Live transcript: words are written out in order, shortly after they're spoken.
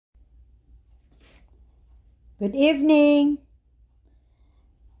Good evening.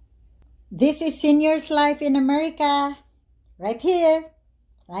 This is Senior's Life in America. Right here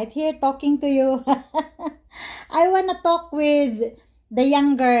talking to you. I want to talk with the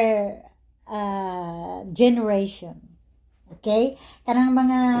younger generation. Okay? Kanang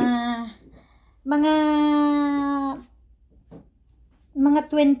mga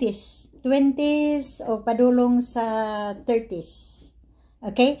 20s o padulong sa 30s.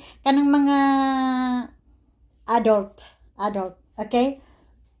 Okay? Kanang mga adult, okay?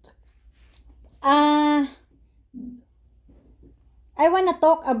 I want to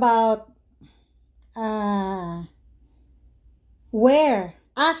talk about where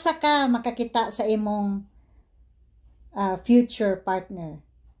asa ka makakita sa imong future partner.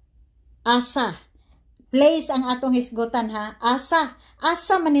 Asa. Place ang atong hisgutan ha. Asa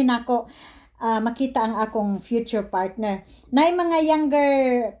man ninako makita ang akong future partner. Nay mga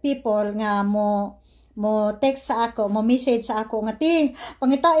younger people nga mo text sa ako, mo message sa ako nga ti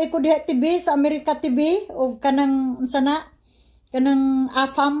pangitae ko diha TV sa America TV o kanang kanang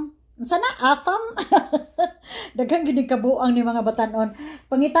AFAM AFAM daghang gid kabuang ni mga batanon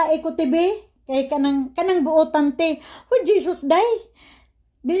pangitae ko TV kay kanang buotan ti oh Jesus day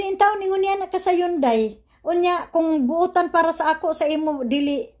dili intaw ningon niya na kasayon day unya kung buotan para sa ako sa imo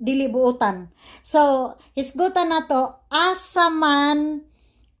dili buotan. So hisgutan nato asa man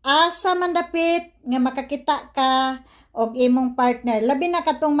dapit nga makakita ka og imong partner. Labi na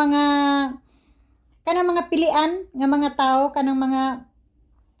katong kanang mga pilian nga mga tao, kanang mga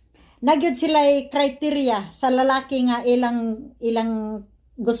nagyud sila criteria sa lalaki nga ilang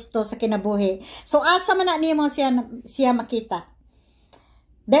gusto sa kinabuhi. So asa man na nimo siya makita.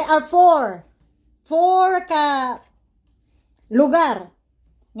 There are four ka lugar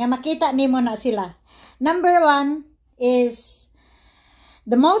nga makita nimo na sila. Number 1 is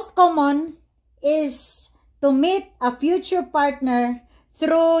the most common is to meet a future partner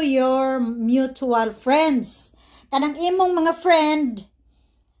through your mutual friends. Kanang imong mga friend,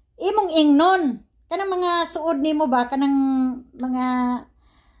 imong ingnon, kanang mga suod nimo ba, kanang mga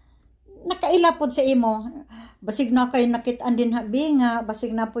nakailapod sa imo. Basig na kay nakit-an din habi nga,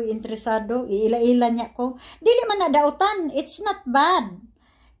 basig na po'y interesado, iila-ila niya ko. Dili man na dautan, it's not bad.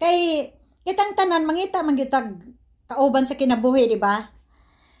 Kay kitang tanan mangita mangyutag kauban sa kinabuhi, di ba?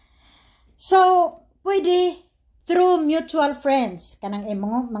 So, pwede through mutual friends. Kanang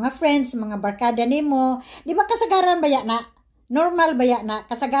imong mga friends, mga barkada nimo, di ba kasagaran baya na? Normal baya na?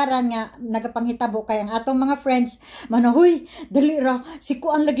 Kasagaran nga nagapanghitabo kay ang atong mga friends, manahoy, dali ra, si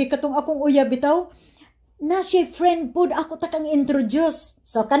kuan lagi katong akong uya bitaw. Na siya friend pod ako takang introduce.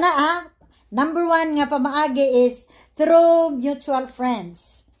 So, kana number 1 nga pamaagi is through mutual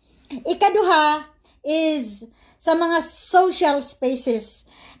friends. Ikaduha is sa mga social spaces.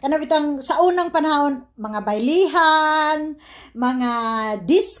 Kanabitang sa unang panahon, mga baylihan, mga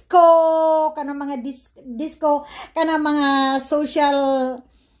disco, kanang mga social,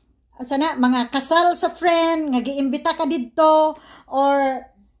 mga kasal sa friend, nga giimbita ka dito, or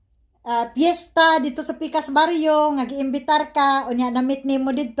piyesta dito sa Pikas Barrio, nga giimbitar ka, o nya namit nimo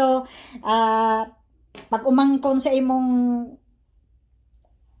dito, pag umangkon sa imong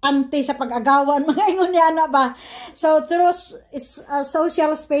anti sa pag-agawan, mga ingon ni ana ba. So, through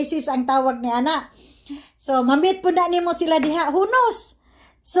social spaces ang tawag ni ana. So, mamit po na nimo sila diha, who knows?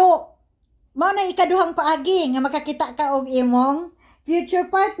 So, mao na ikaduhang paagi nga makakita ka og imong future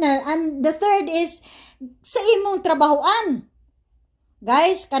partner. And the third is sa imong trabahoan.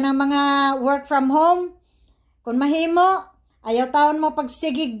 Guys, kanang mga work from home, kung mahimo, ayaw taon mo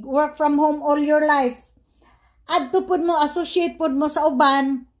pagsigig work from home all your life. Adto pud mo, associate pud mo sa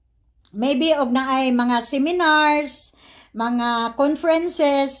uban, maybe og na ay mga seminars, mga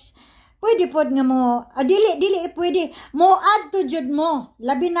conferences, pwede pod nga mo, dili pwede mo adto jud mo.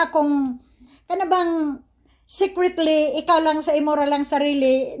 Labi na kung kanabang secretly ikaw lang sa imo ra lang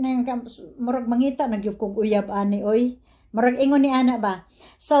sarili nang murag mangita nagyud kog uyab ani oy. Murag ingon ni ana ba.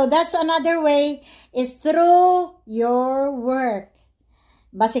 So that's another way is through your work.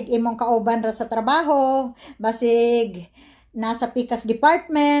 Basig imong kauban ra sa trabaho, basig nasa Pikas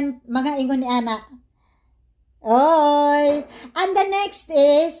department, mga ingon ni ana. Oy. And the next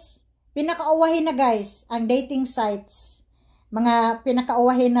is pinakauwahin na guys, ang dating sites. Mga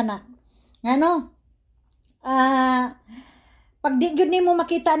pinakauwahin na. Ngano? Pag di gyud nimo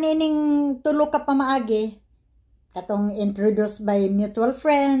makita nining tulo ka pamaagi, katong introduced by mutual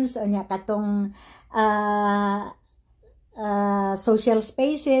friends, o nya katong social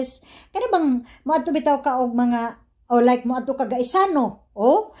spaces, kada bang moadto bitaw ka og mga O like mo ato kagaisano.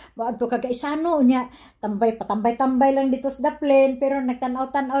 O, mo ato kagaisano nya tambay lang dito sa plane pero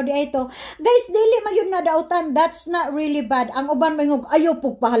nagtanaw-tanaw di ito. Guys, dili man yun na dautan. That's not really bad. Ang uban mangog ayo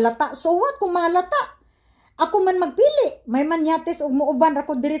pug pahalata. So what kung mahalata? Ako man magpili. May manyates og muuban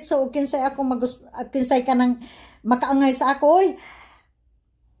ako diretso og kinsay ako kinsay ka nang makaangay sa ako. Oy,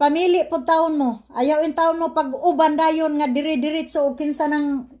 pamili po taon mo. Ayaw in taon mo pag uban dayon nga diri-diretso og kinsa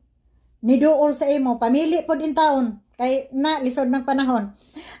nang niduol sa imo. Pamili po din taon. Kay na lisod ng panahon.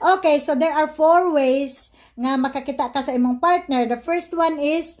 Okay, so there are 4 ways nga makakita ka sa imong partner. The first one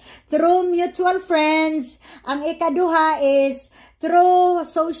is through mutual friends. Ang ikaduha is through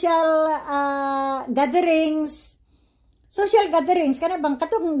social gatherings. Social gatherings, kana bang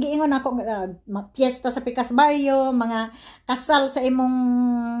katong giingon ako piyesta sa Pikas Barrio, mga kasal sa imong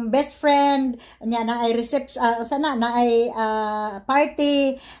best friend, nya na ay sana na ay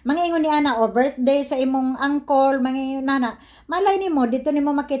party, mga ingon ni ana or birthday sa imong uncle, mga ingon nana. Malay nimo dito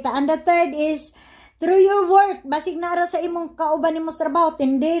nimo makita. And the third is through your work, basig na ara sa imong kauban nimo sa trabaho,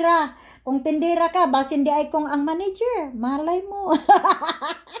 tindera. Kung tindera ka, basin di ay kung ang manager, malay mo.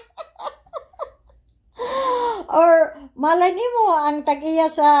 Or malay nimo ang tag-iya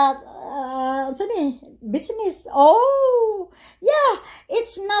sa business. Oh, yeah,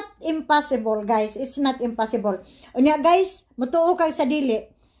 it's not impossible, guys. It's not impossible. Unya, guys, mutuo kag sa dili.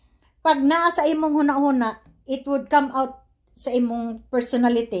 Pag naa sa imong huna-huna, it would come out sa imong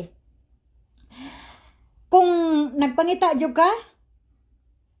personality. Kung nagpangita jud ka,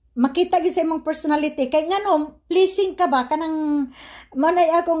 makita gyud sa imong personality. Kay ngano, pleasing ka ba kanang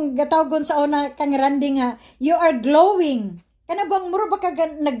manay akong gatawgon sa una kang Randy nga, you are glowing. Kana bang muro ba ka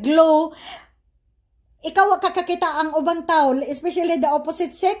nag-glow? Ikaw kakakita ang ubang tao, especially the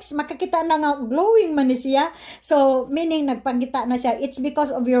opposite sex, makakita na nga glowing man ni siya. So, meaning nagpangita na siya. It's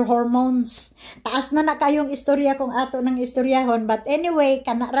because of your hormones. Taas na kayong istorya kung ato ng istoryahon. But anyway,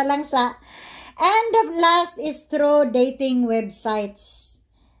 kanara lang sa. And the last is through dating websites.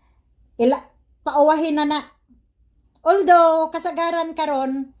 Pauwahin na. Although, kasagaran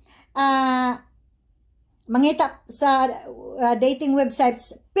karon mangita sa dating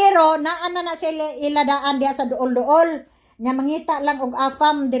websites, pero naana na sila iladaan diya sa duol-duol. Nga mangita lang og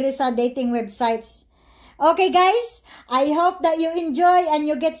AFAM diri sa dating websites. Okay guys, I hope that you enjoy and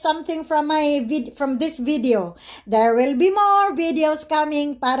you get something from from this video. There will be more videos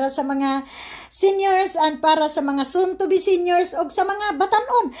coming para sa mga seniors and para sa mga soon to be seniors og sa mga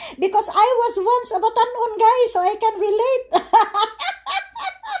batanon, because I was once a batanon, guys, so I can relate.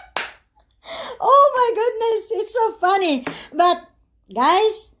 Oh my goodness, it's so funny. But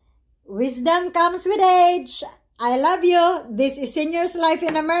guys, wisdom comes with age. I love you. This is Seniors Life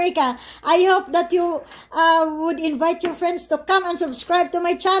in America. I hope that you would invite your friends to come and subscribe to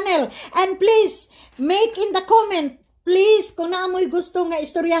my channel. And please, make in the comment, please, kung naamoy gusto nga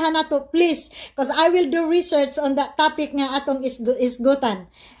istoryahan nato, please. Because I will do research on that topic nga atong isgutan.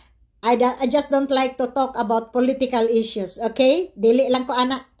 I just don't like to talk about political issues, okay? Dili lang ko,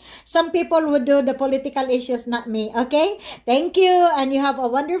 ana. Some people would do the political issues, not me, okay? Thank you, and you have a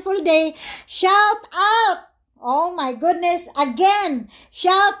wonderful day. Shout out! Oh my goodness, again,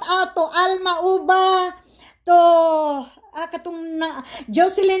 shout out to Alma Uba, to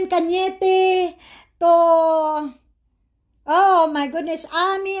Jocelyn Cañete, to, oh my goodness,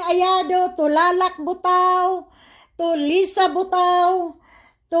 Ami Ayado, to Lalak Butaw, to Lisa Butaw,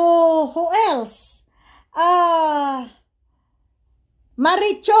 to who else?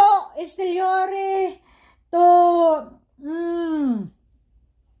 Maricho Estiliore, to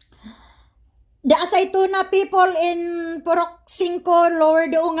the Asaituna people in Purok 5, Lower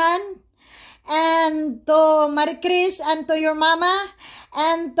Duungan, and to Maricris and to your mama,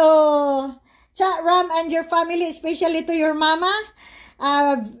 and to Chat Ram and your family, especially to your mama,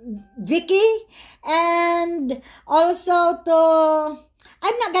 Vicky, and also to,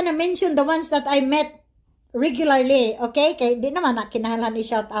 I'm not gonna mention the ones that I met regularly, okay? Kaya di naman na kinahanglan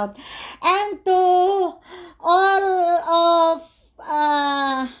i-shout out. And to all of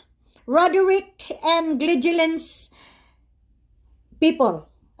Roderick and Gligilens people,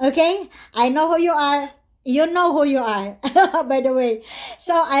 okay? I know who you are. You know who you are, by the way.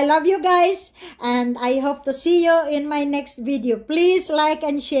 So, I love you guys, and I hope to see you in my next video. Please like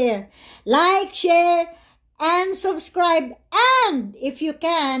and share. Like, share, and subscribe. And if you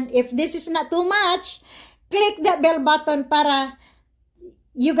can, if this is not too much, click that bell button para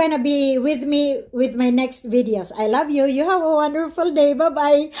you're gonna be with me with my next videos. I love you. You have a wonderful day.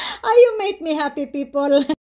 Bye-bye. You make me happy, people.